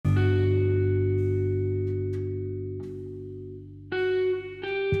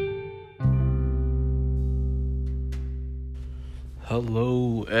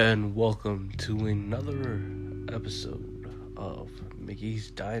Hello and welcome to another episode of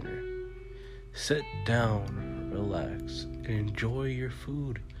Mickey's Diner. Sit down, relax, and enjoy your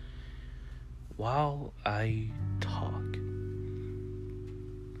food while I talk.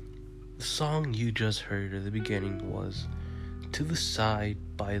 The song you just heard at the beginning was To the Side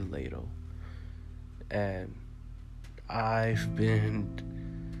by Lato. And I've been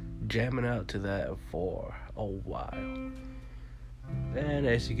jamming out to that for a while. And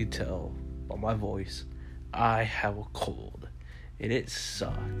as you can tell by my voice, I have a cold. And it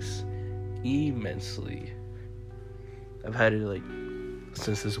sucks immensely. I've had it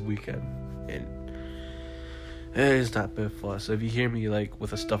since this weekend. And it has not been fun. So if you hear me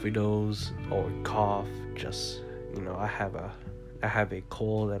with a stuffy nose or cough, just I have a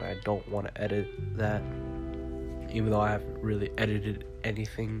cold and I don't want to edit that. Even though I haven't really edited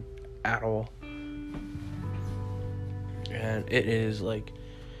anything at all. And it is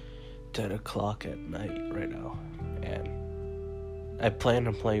 10 o'clock at night right now. And I plan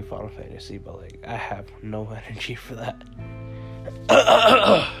on playing Final Fantasy, but I have no energy for that.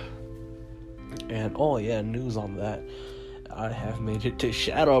 And news on that. I have made it to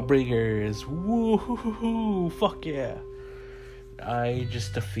Shadowbringers. Woo! Fuck yeah. I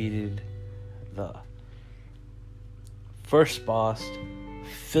just defeated the first boss,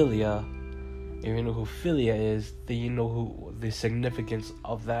 Philia. If you know who Philia is, then you know who the significance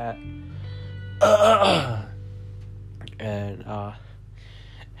of that. And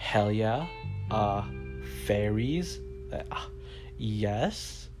hell yeah, fairies,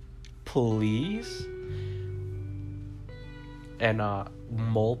 yes, please. And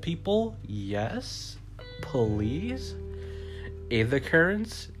mole people, yes, please. Aether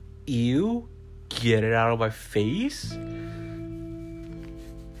currents, ew, get it out of my face.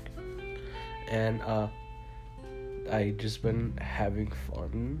 And I just been having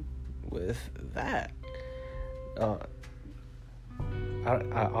fun with that. I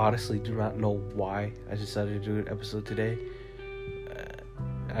honestly do not know why I decided to do an episode today.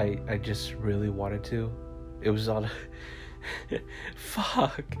 I just really wanted to. It was on.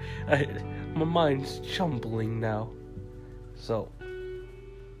 Fuck. My mind's jumbling now. So,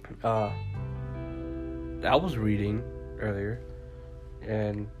 I was reading earlier,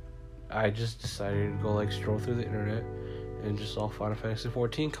 and I just decided to go stroll through the internet and just saw Final Fantasy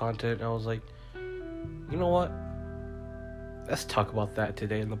 14 content. And I was like, you know what? Let's talk about that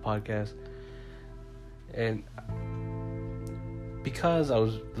today in the podcast. And because I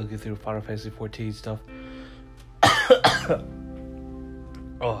was looking through Final Fantasy 14 stuff,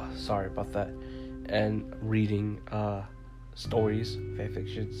 oh, sorry about that, and reading stories,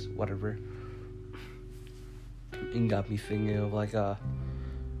 fanfictions, whatever, it got me thinking of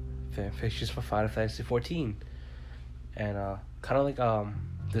fanfictions for Final Fantasy 14, and kind of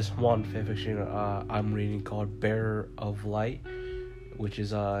this one fanfiction I'm reading called Bearer of Light, which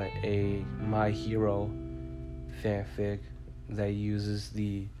is a My Hero fanfic that uses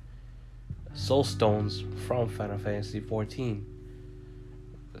the soul stones from Final Fantasy 14.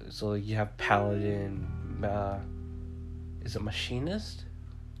 So you have Paladin, is it Machinist?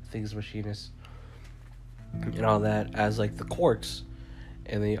 I think it's Machinist, and all that as the quartz.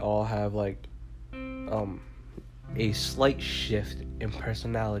 And they all have a slight shift in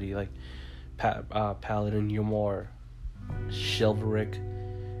personality. Paladin, you're more chivalric.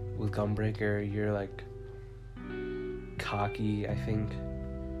 With Gunbreaker, you're cocky, I think.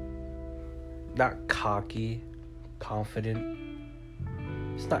 Not cocky, confident.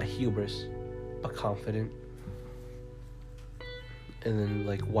 It's not hubris, but confident. And then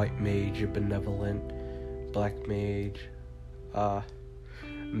White Mage, you're benevolent. Black Mage,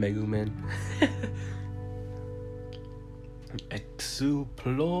 Megumin.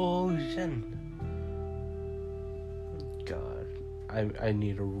 Explosion. God, I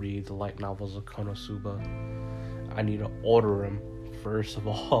need to read the light novels of Konosuba. I need to order them first of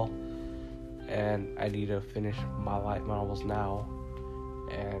all, and I need to finish my light novels now,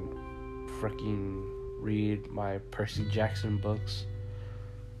 and freaking read my Percy Jackson books.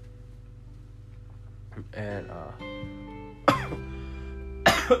 And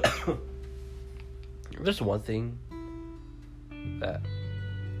there's one thing that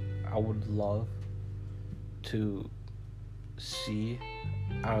I would love to see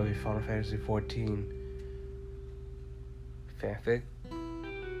out of a Final Fantasy 14 fanfic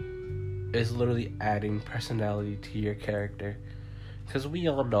is literally adding personality to your character. Because we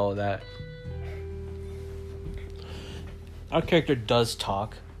all know that our character does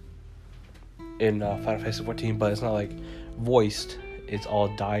talk in Final Fantasy 14, but it's not voiced. It's all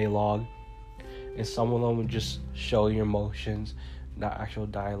dialogue. And some of them would just show your emotions, not actual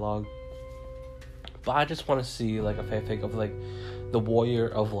dialogue. But I just want to see like a fanfic of like the warrior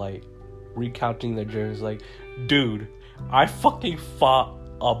of light recounting their journeys. Like, dude, I fucking fought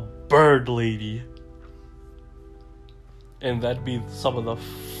a bird lady, and that'd be some of the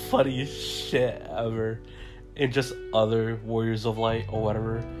funniest shit ever. And just other warriors of light or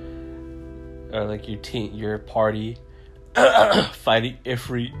whatever, or like your party fighting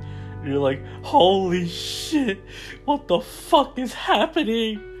Ifrit. You're like, holy shit, what the fuck is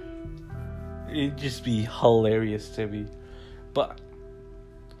happening? It'd just be hilarious to me. But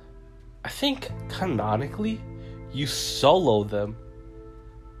I think canonically, you solo them,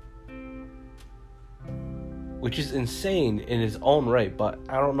 which is insane in its own right, but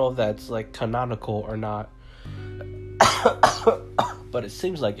I don't know if that's like canonical or not. But it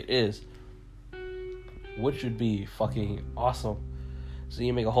seems like it is, which would be fucking awesome. So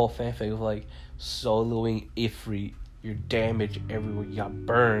you make a whole fanfic of like soloing Ifrit. You're damaged everywhere. You got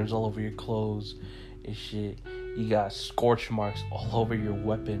burns all over your clothes and shit. You got scorch marks all over your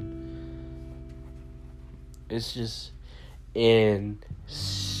weapon. It's just insane.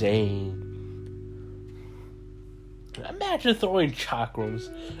 Imagine throwing chakrams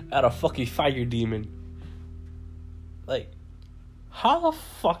at a fucking fire demon. Like, how the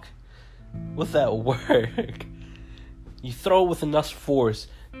fuck would that work? You throw it with enough force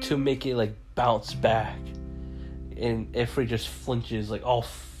to make it like bounce back, and Ifrit just flinches. Like, oh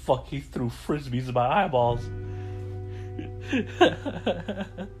fuck, he threw frisbees in my eyeballs.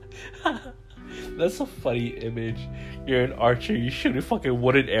 That's a funny image. You're an archer, you shooting fucking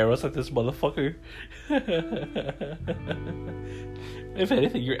wooden arrows at this motherfucker. If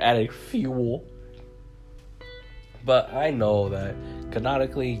anything, you're adding fuel. But I know that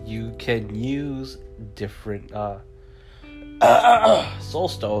canonically you can use different soul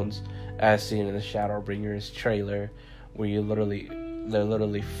stones, as seen in the Shadowbringers trailer, where they're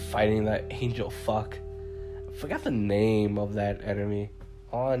literally fighting that angel fuck. I forgot the name of that enemy.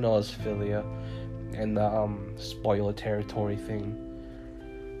 All I know is Philia and the spoiler territory thing.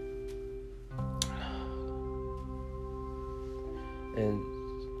 And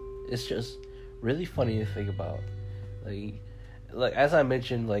it's just really funny to think about. Like as I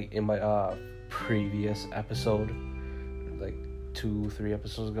mentioned, like in my previous episode, like 2-3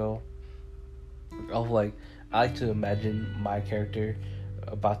 episodes ago, of like I like to imagine my character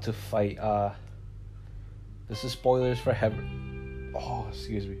about to fight. This is spoilers for Heaven. Oh,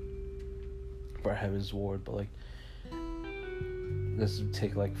 excuse me. For Heaven's Ward, but like this would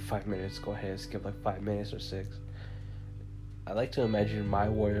take like 5 minutes. Go ahead, skip like 5 minutes or 6. I like to imagine my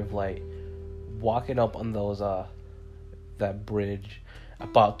warrior of light walking up on those that bridge,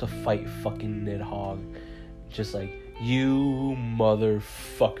 about to fight fucking Nidhogg. Just like, you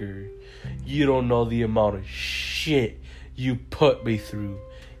motherfucker, you don't know the amount of shit you put me through.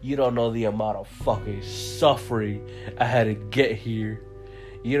 You don't know the amount of fucking suffering I had to get here.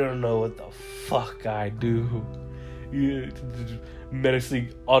 You don't know what the fuck I do. You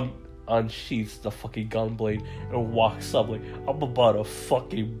menacing unsheaths the fucking gunblade and walks up like, I'm about to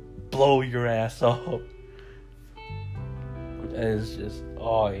fucking blow your ass up. And it's just,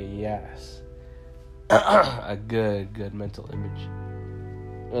 oh yes. A good mental image.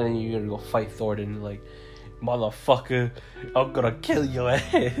 And then you're gonna go fight Thornton like, motherfucker, I'm gonna kill your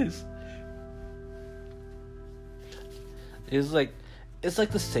ass. It's like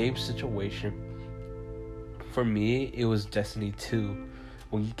the same situation. For me, it was Destiny 2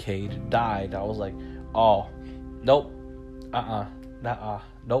 when Cade died. I was like, oh, nope,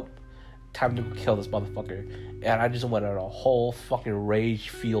 nope, time to kill this motherfucker. And I just went on a whole fucking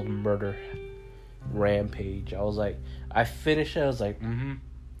rage-fueled murder rampage. I was like, I finished it, I was like,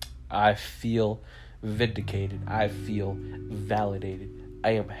 I feel vindicated. I feel validated.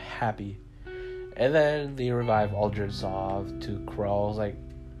 I am happy. And then they revive Aldrin Sov to Crow. I was like,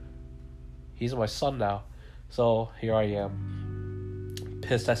 he's my son now. So here I am,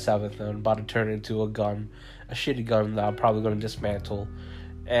 pissed at 7th and about to turn it into a gun, a shitty gun that I'm probably going to dismantle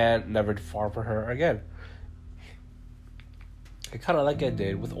and never farm for her again. Kind of like I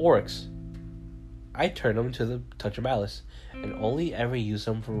did with Oryx. I turned him into the Touch of Malice and only ever use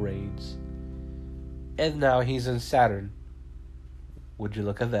him for raids. And now he's in Saturn. Would you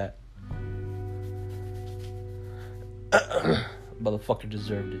look at that? Motherfucker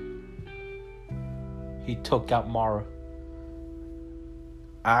deserved it. He took out Mara.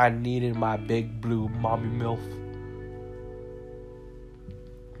 I needed my big blue mommy MILF.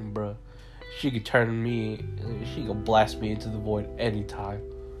 Bruh. She could turn me, she could blast me into the void anytime.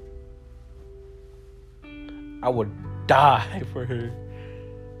 I would die for her.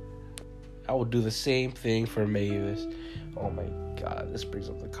 I would do the same thing for Mavis. Oh my God, this brings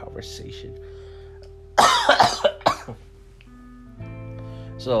up the conversation.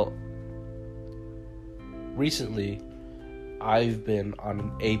 So, recently, I've been on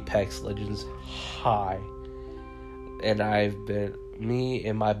an Apex Legends high. And me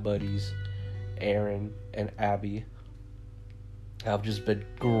and my buddies, Aaron and Abby, have just been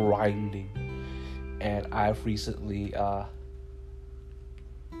grinding. And I've recently got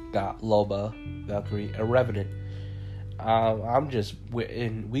Loba, Valkyrie, and Revenant.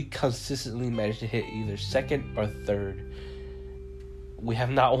 We consistently manage to hit either second or third. We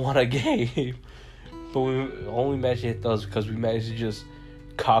have not won a game, but we only managed to hit those because we managed to just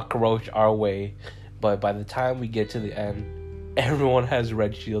cockroach our way. But by the time we get to the end, everyone has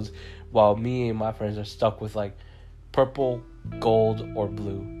red shields, while me and my friends are stuck with like purple, gold, or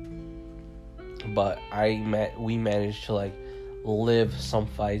blue. But we managed to like live some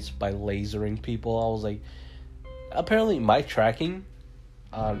fights by lasering people. I was like, apparently my tracking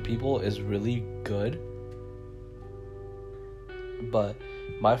on people is really good. But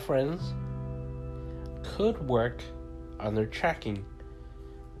my friends could work on their tracking,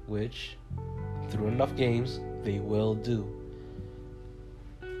 which, through enough games, they will do.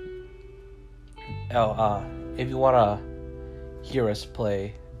 If you want to hear us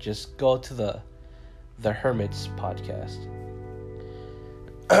play, just go to the Hermits podcast.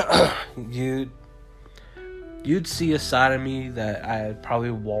 You'd see a side of me that I probably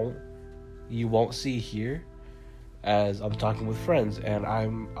you won't see here, as I'm talking with friends, and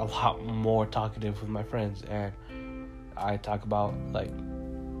I'm a lot more talkative with my friends, and I talk about like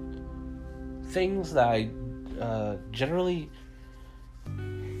things that I generally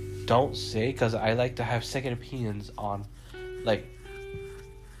don't say, because I like to have second opinions on like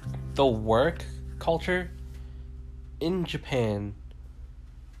the work culture in Japan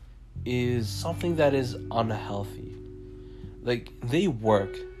is something that is unhealthy. Like, they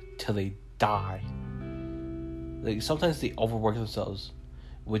work till they die. Like, sometimes they overwork themselves,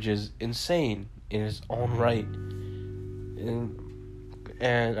 which is insane in its own right.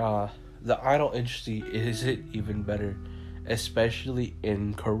 And the idol industry isn't even better, especially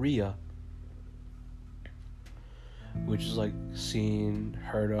in Korea, which is like seen,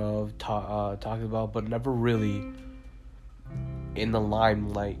 heard of, talked about, but never really in the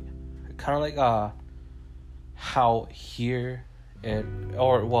limelight. Kind of like how here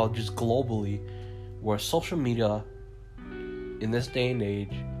just globally, where social media in this day and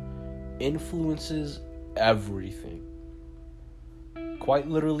age influences everything. Quite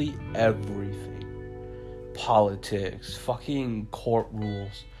literally everything. Politics, fucking court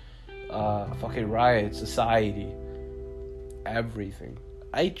rules, fucking riots, society, everything.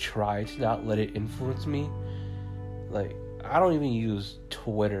 I try to not let it influence me. Like, I don't even use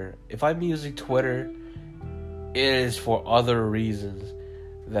Twitter. If I'm using Twitter, it is for other reasons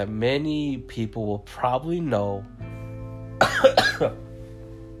that many people will probably know.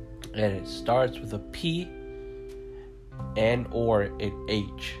 And it starts with a P and or an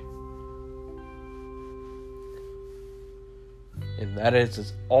H. And that is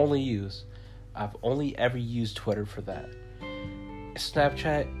its only use. I've only ever used Twitter for that.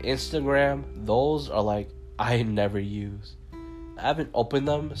 Snapchat, Instagram, those are like I never use. I haven't opened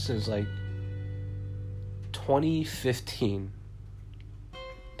them since like 2015.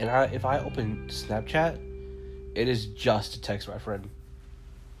 And if I open Snapchat, it is just to text my friend.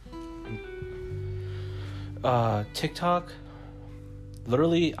 TikTok,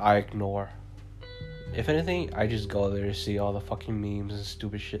 literally I ignore. If anything, I just go there to see all the fucking memes and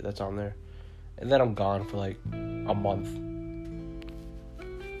stupid shit that's on there. And then I'm gone for like a month.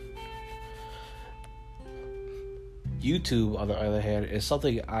 YouTube, on the other hand, is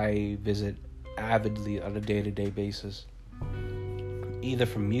something I visit avidly on a day-to-day basis. Either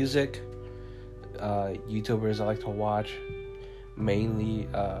for music, YouTubers I like to watch, mainly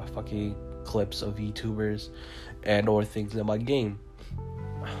fucking clips of YouTubers, and or things in my game.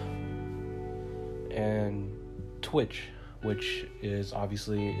 And Twitch, which is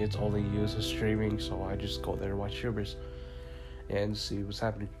obviously its only use of streaming, so I just go there and watch streamers and see what's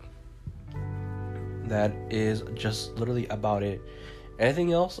happening. That is just literally about it.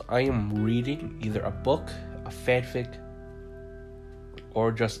 Anything else, I am reading either a book, a fanfic,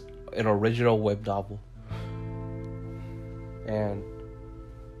 or just an original web novel. And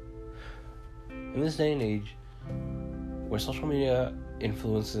in this day and age, where social media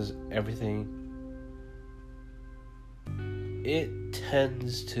influences everything, it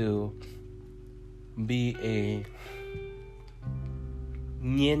tends to be a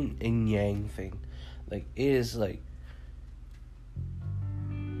yin and yang thing. Like, it is like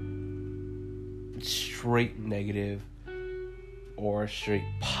straight negative or straight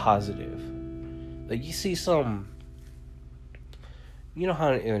positive. Like, you see some, you know how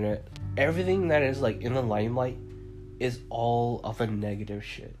on the internet, everything that is like in the limelight is all of a negative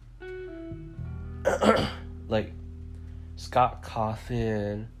shit. Like Scott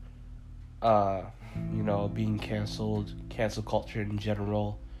Cawthon, being canceled, cancel culture in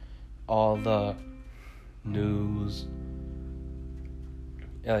general, all the news.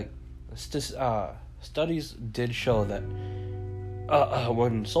 Like, studies did show that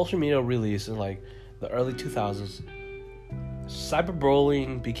when social media released in like the early 2000s,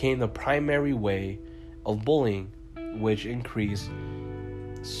 cyberbullying became the primary way of bullying, which increased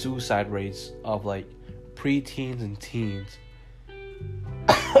suicide rates of like preteens and teens.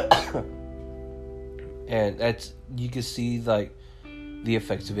 And that's, you can see like the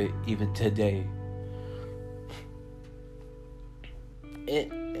effects of it even today.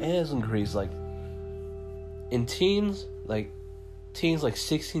 It has increased, like in teens like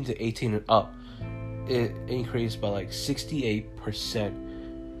 16 to 18 and up, it increased by like 68%,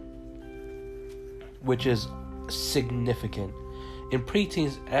 which is significant. In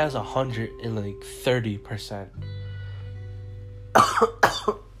preteens, it has 130%.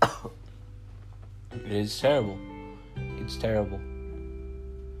 It is terrible. It's terrible.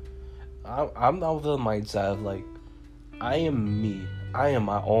 I'm of the mindset of like, I am me. I am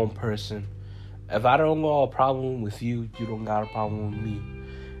my own person. If I don't got a problem with you, you don't got a problem with me.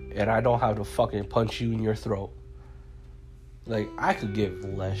 And I don't have to fucking punch you in your throat. Like, I could give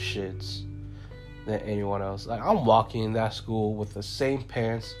less shits than anyone else. Like, I'm walking in that school with the same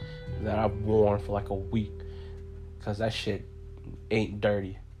pants that I've worn for like a week, because that shit ain't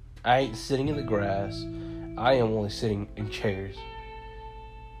dirty. I ain't sitting in the grass. I am only sitting in chairs.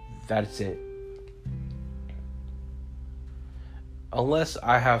 That's it. Unless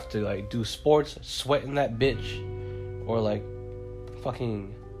I have to like do sports, sweat in that bitch, or like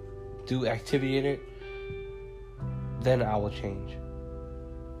fucking do activity in it, then I will change.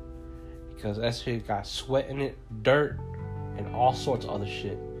 Because that shit got sweat in it, dirt, and all sorts of other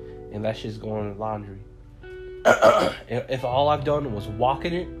shit. And that shit's going in the laundry. If all I've done was walk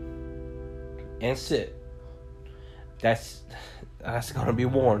in it and sit, that's gonna be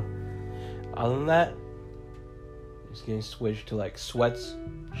worn. Other than that, it's getting switched to like sweats,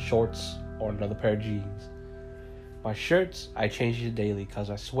 shorts, or another pair of jeans. My shirts, I change it daily because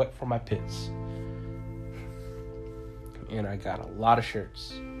I sweat from my pits. And I got a lot of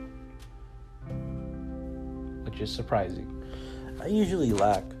shirts, which is surprising. I usually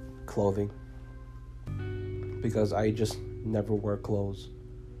lack clothing because I just never wear clothes.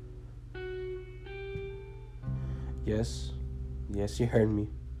 Yes, you heard me.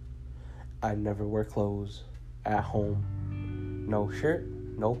 I never wear clothes at home. No shirt,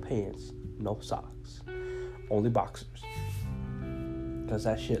 no pants, no socks. Only boxers. Because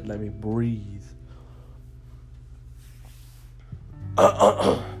that shit let me breathe.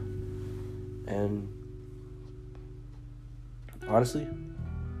 And honestly,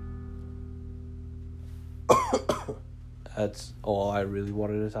 that's all I really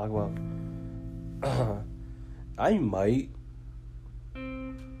wanted to talk about. I might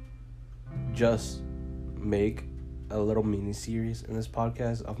just make a little mini series in this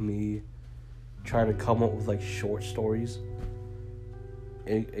podcast of me trying to come up with like short stories.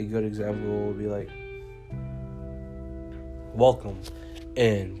 A good example would be like, welcome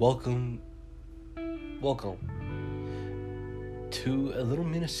to a little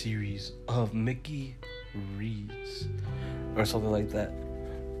mini series of Mickey Reads, or something like that.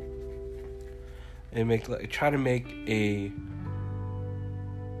 And try to make a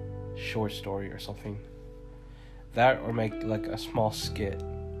short story or something. That, or make like a small skit.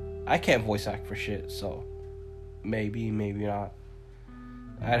 I can't voice act for shit, so maybe not.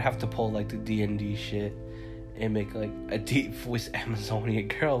 I'd have to pull like the D&D shit and make like a deep voice Amazonian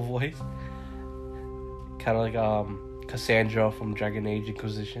girl voice, kind of like Cassandra from Dragon Age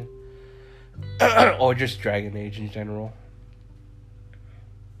Inquisition, or just Dragon Age in general,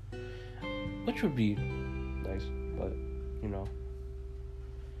 which would be nice. But you know,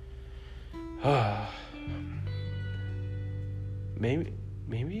 maybe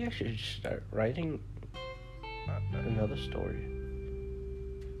I should start writing another story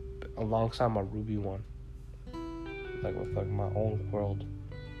alongside my Ruby one, like with like my own world.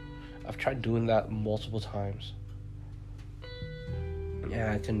 I've tried doing that multiple times.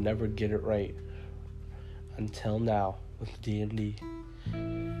 Yeah, I can never get it right until now with D&D.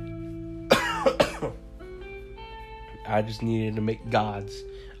 I just needed to make gods,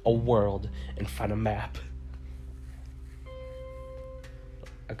 a world, and find a map.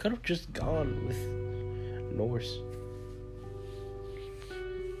 I could have just gone with Norse.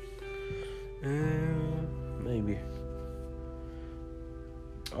 Maybe.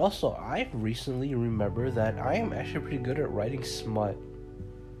 Also, I recently remember that I am actually pretty good at writing smut.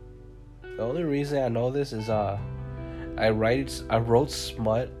 The only reason I know this is I wrote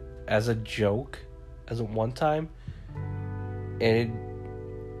smut as a joke as a one time, and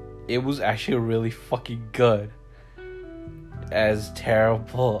it was actually really fucking good. As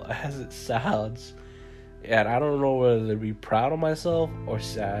terrible as it sounds. And I don't know whether to be proud of myself or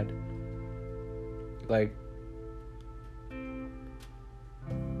sad. Like,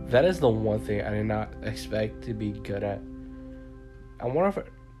 that is the one thing I did not expect to be good at. I wonder if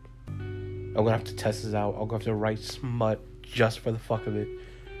I'm gonna have to test this out. I'm gonna have to write smut just for the fuck of it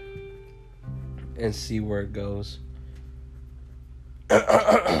and see where it goes.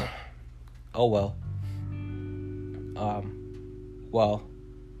 Oh well. Well,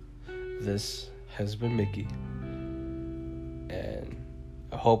 this has been Mickey, and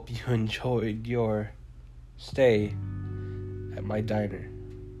I hope you enjoyed your stay at my diner.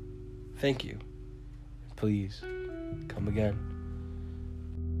 Thank you. Please come again.